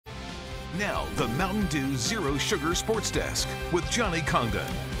Now, the Mountain Dew Zero Sugar Sports Desk with Johnny Congdon.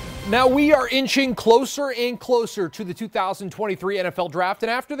 Now we are inching closer and closer to the 2023 NFL Draft, and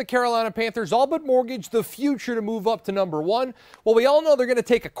after the Carolina Panthers all but mortgaged the future to move up to number one, well, we all know they're going to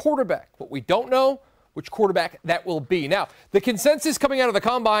take a quarterback. What we don't know, which quarterback that will be. Now, the consensus coming out of the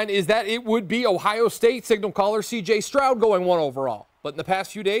Combine is that it would be Ohio State signal caller C.J. Stroud going 1 overall. But in the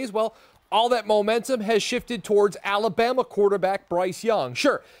past few days, well, all that momentum has shifted towards Alabama quarterback Bryce Young.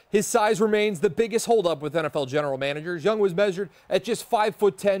 Sure, his size remains the biggest holdup with NFL general managers. Young was measured at just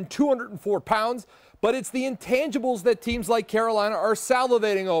 5'10", 204 pounds, but it's the intangibles that teams like Carolina are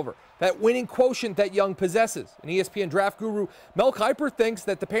salivating over, that winning quotient that Young possesses. And ESPN draft guru Mel Kiper thinks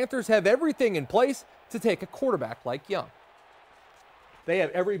that the Panthers have everything in place to take a quarterback like Young. They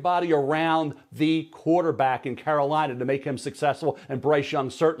have everybody around the quarterback in Carolina to make him successful, and Bryce Young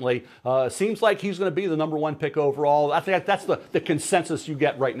certainly seems like he's going to be the #1 pick overall. I think that's the consensus you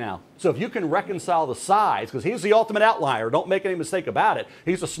get right now. So if you can reconcile the size, because he's the ultimate outlier, don't make any mistake about it.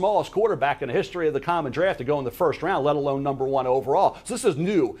 He's the smallest quarterback in the history of the common draft to go in the first round, let alone #1 overall. So this is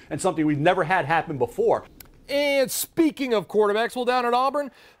new and something we've never had happen before. And speaking of quarterbacks, well, down at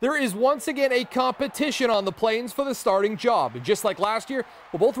Auburn, there is once again a competition on the plains for the starting job. And just like last year,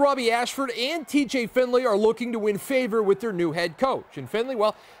 well, both Robbie Ashford and TJ Finley are looking to win favor with their new head coach. And Finley,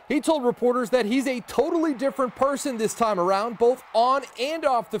 well, he told reporters that he's a totally different person this time around, both on and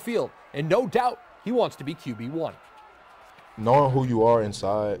off the field. And no doubt, he wants to be QB1. Knowing who you are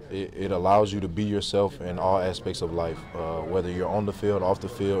inside, it allows you to be yourself in all aspects of life, whether you're on the field, off the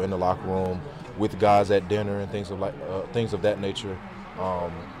field, in the locker room, with guys at dinner and things of that nature.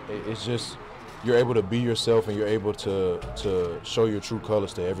 It's just you're able to be yourself and you're able to show your true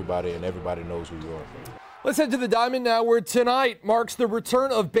colors to everybody, and everybody knows who you are. Let's head to the Diamond now, where tonight marks the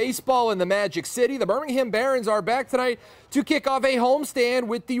return of baseball in the Magic City. The Birmingham Barons are back tonight to kick off a homestand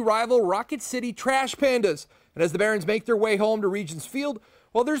with the rival Rocket City Trash Pandas. And as the Barons make their way home to Regents Field,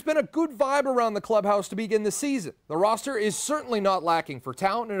 well, there's been a good vibe around the clubhouse to begin the season. The roster is certainly not lacking for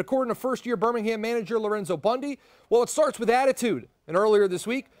talent, and according to first-year Birmingham manager Lorenzo Bundy, well, it starts with attitude. And earlier this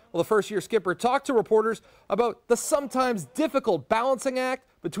week, well, the first-year skipper talked to reporters about the sometimes difficult balancing act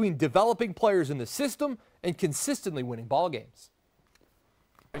between developing players in the system and consistently winning ball games.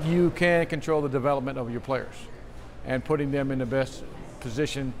 You can control the development of your players and putting them in the best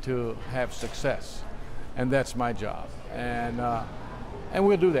position to have success. And that's my job, and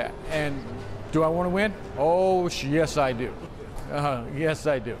we'll do that. And do I want to win? Oh, yes, I do. Yes,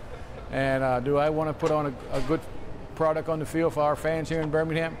 I do. And do I want to put on a good product on the field for our fans here in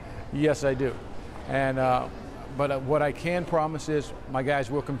Birmingham? Yes, I do. And but what I can promise is my guys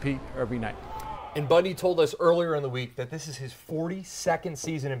will compete every night. And Bundy told us earlier in the week that this is his 42nd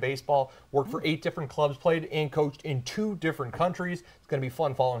season in baseball, worked for 8 different clubs, played and coached in 2 different countries. It's going to be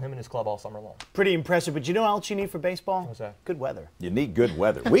fun following him in his club all summer long. Pretty impressive, but you know what else you need for baseball? What's that? Good weather. You need good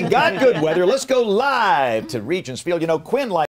weather. We got good weather. Let's go live to Regents Field. You know, Quinn likes